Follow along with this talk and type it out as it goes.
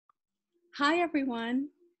Hi, everyone.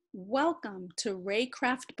 Welcome to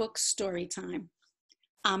Reycraft Book Storytime.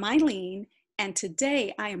 I'm Eileen, and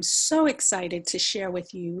today I am so excited to share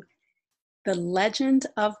with you The Legend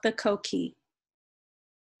of the Coqui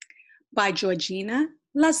by Georgina,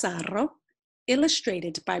 Lazaro,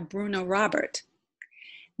 illustrated by Bruno Robert.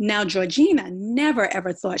 Now, Georgina never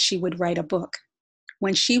ever thought she would write a book.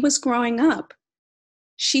 When she was growing up,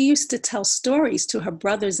 she used to tell stories to her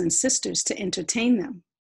brothers and sisters to entertain them.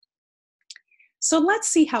 So let's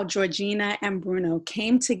see how Georgina and Bruno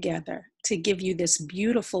came together to give you this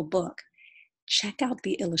beautiful book. Check out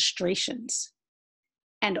the illustrations.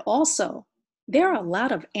 And also, there are a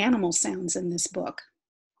lot of animal sounds in this book.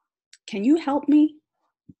 Can you help me?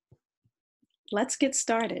 Let's get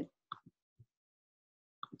started.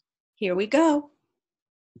 Here we go.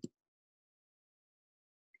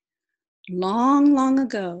 Long, long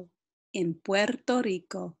ago, in Puerto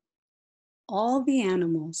Rico, all the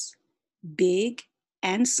animals, big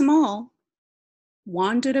and small,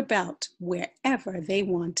 wandered about wherever they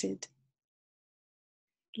wanted.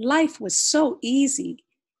 Life was so easy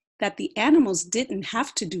that the animals didn't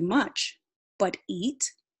have to do much but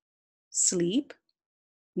eat, sleep,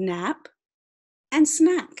 nap, and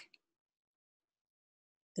snack.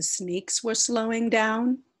 The snakes were slowing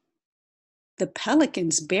down. The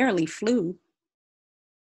pelicans barely flew.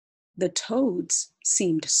 The toads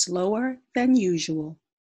seemed slower than usual.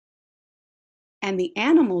 And the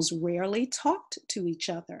animals rarely talked to each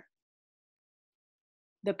other.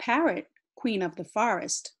 The parrot, queen of the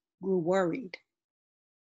forest, grew worried.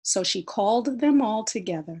 So she called them all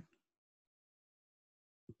together.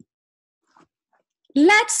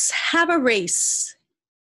 "Let's have a race,"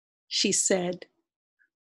 she said.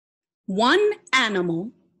 "One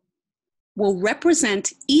animal will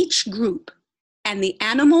represent each group, and the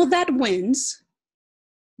animal that wins,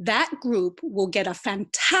 that group will get a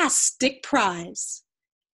fantastic prize.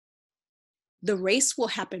 The race will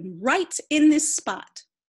happen right in this spot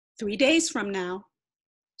 3 days from now,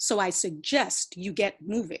 so I suggest you get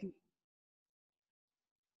moving."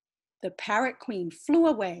 The parrot queen flew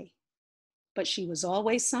away, but she was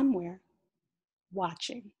always somewhere,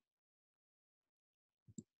 watching.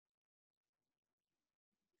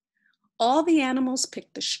 All the animals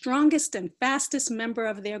picked the strongest and fastest member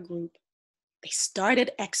of their group. They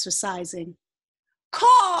started exercising.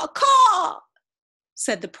 "Caw, caw,"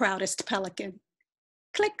 said the proudest pelican.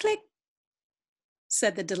 "Click, click,"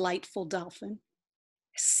 said the delightful dolphin.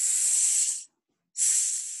 "Sss,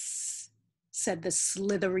 sss," said the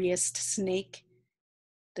slitheriest snake.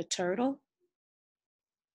 The turtle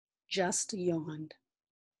just yawned.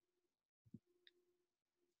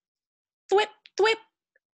 "Thwip, thwip,"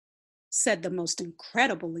 said the most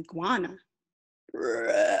incredible iguana.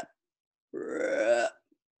 "Ruh, ruh,"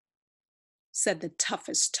 said the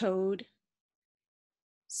toughest toad.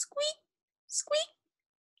 "Squeak, squeak,"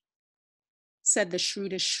 said the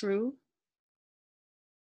shrewdest shrew.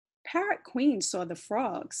 Parrot Queen saw the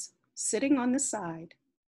frogs sitting on the side.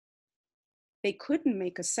 They couldn't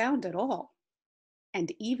make a sound at all,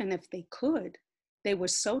 and even if they could, they were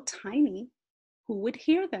so tiny, who would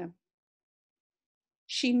hear them?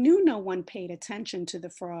 She knew no one paid attention to the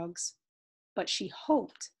frogs, but she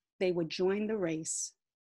hoped they would join the race.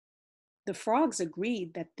 The frogs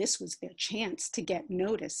agreed that this was their chance to get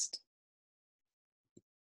noticed.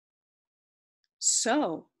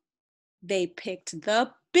 So they picked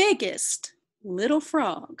the biggest little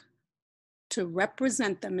frog to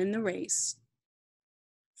represent them in the race.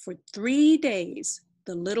 For 3 days,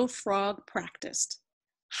 the little frog practiced,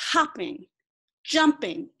 hopping,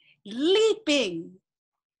 jumping, leaping,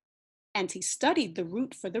 and he studied the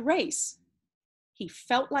route for the race. He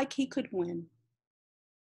felt like he could win.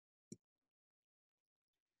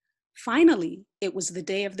 Finally, it was the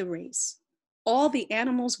day of the race. All the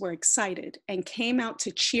animals were excited and came out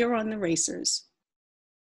to cheer on the racers.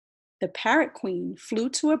 The parrot queen flew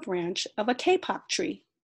to a branch of a kapok tree.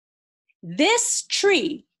 "This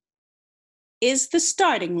tree is the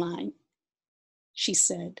starting line," she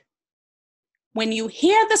said. "When you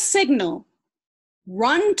hear the signal,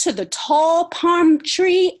 run to the tall palm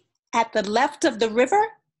tree at the left of the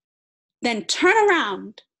river, then turn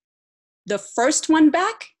around. The first one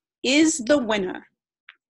back is the winner.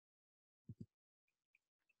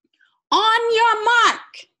 On your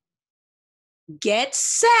mark, get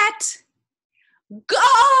set, go!"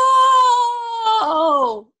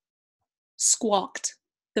 squawked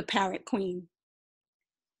the parrot queen.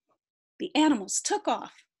 The animals took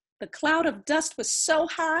off. The cloud of dust was so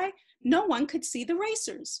high, no one could see the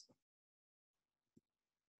racers.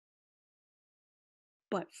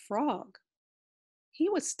 But Frog, he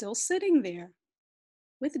was still sitting there,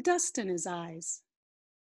 with dust in his eyes.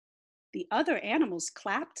 The other animals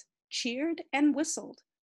clapped, cheered, and whistled,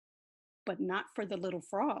 but not for the little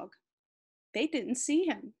frog. They didn't see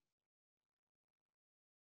him.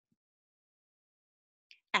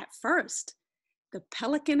 At first, the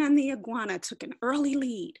pelican and the iguana took an early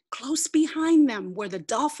lead. Close behind them were the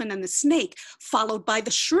dolphin and the snake, followed by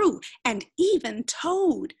the shrew and even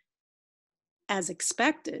toad. As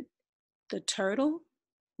expected, the turtle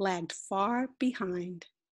lagged far behind,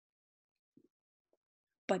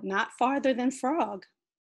 but not farther than Frog,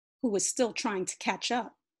 who was still trying to catch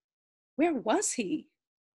up. Where was he?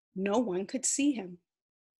 No one could see him.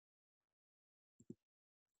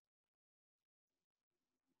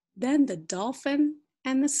 Then the dolphin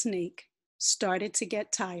and the snake started to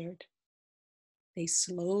get tired. They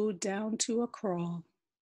slowed down to a crawl.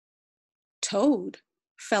 Toad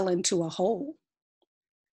fell into a hole.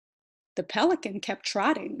 The pelican kept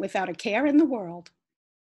trotting without a care in the world.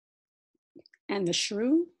 And the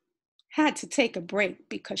shrew had to take a break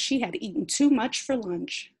because she had eaten too much for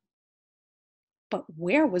lunch. But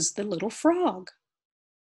where was the little frog?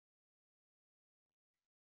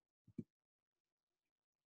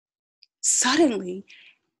 Suddenly,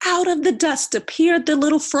 out of the dust appeared the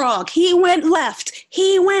little frog. He went left,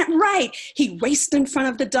 he went right. He raced in front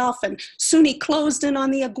of the dolphin. Soon he closed in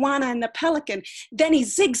on the iguana and the pelican. Then he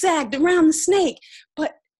zigzagged around the snake.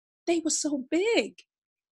 But they were so big.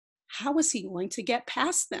 How was he going to get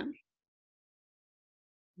past them?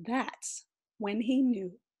 That's when he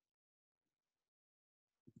knew.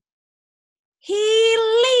 He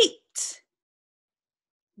leaped.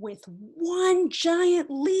 With one giant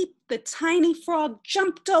leap, the tiny frog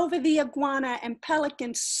jumped over the iguana and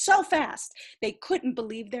pelican so fast they couldn't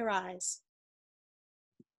believe their eyes.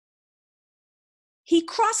 He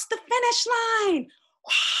crossed the finish line.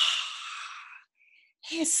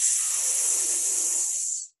 Hiss,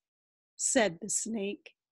 said the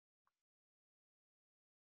snake.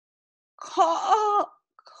 Caw,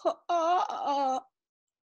 caw,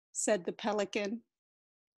 said the pelican.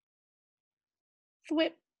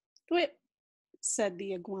 Thwip, thwip, said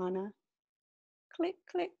the iguana. Click,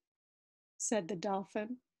 click, said the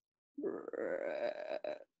dolphin.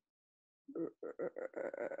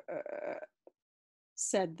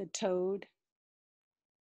 Said the toad.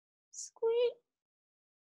 Squeak,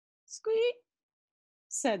 squeak,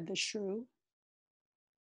 said the shrew.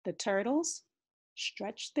 The turtles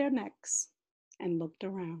stretched their necks and looked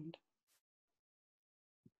around.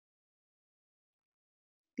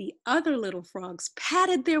 The other little frogs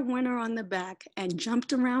patted their winner on the back and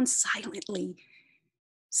jumped around silently,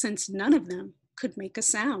 since none of them could make a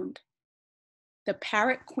sound. The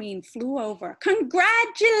parrot queen flew over.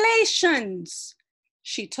 "Congratulations,"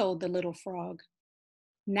 she told the little frog.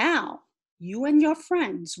 "Now you and your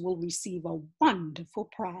friends will receive a wonderful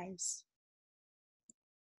prize."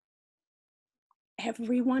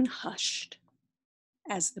 Everyone hushed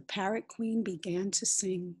as the parrot queen began to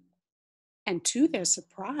sing. And to their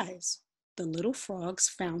surprise, the little frogs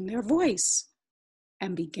found their voice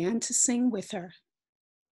and began to sing with her.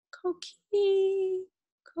 Coqui,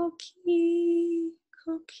 coqui,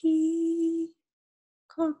 coqui,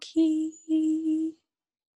 coqui.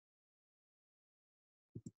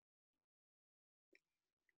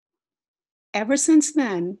 Ever since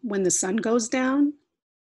then, when the sun goes down,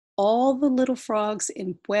 all the little frogs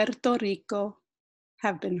in Puerto Rico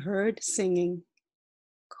have been heard singing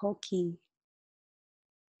Coqui.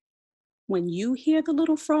 When you hear the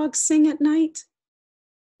little frogs sing at night,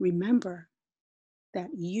 remember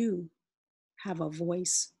that you have a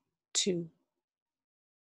voice too.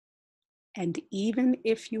 And even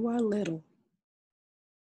if you are little,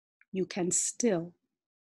 you can still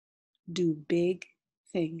do big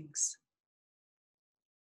things.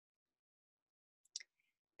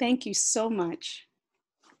 Thank you so much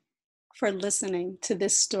for listening to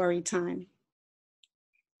this story time.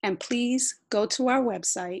 And please go to our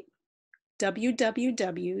website,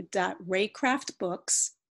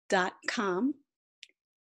 www.reycraftbooks.com,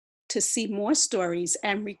 to see more stories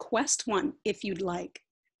and request one if you'd like.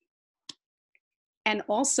 And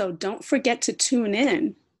also don't forget to tune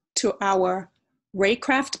in to our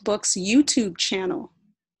Reycraft Books YouTube channel,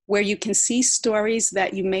 where you can see stories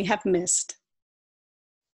that you may have missed.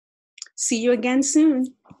 See you again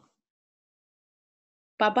soon.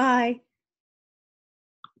 Bye-bye.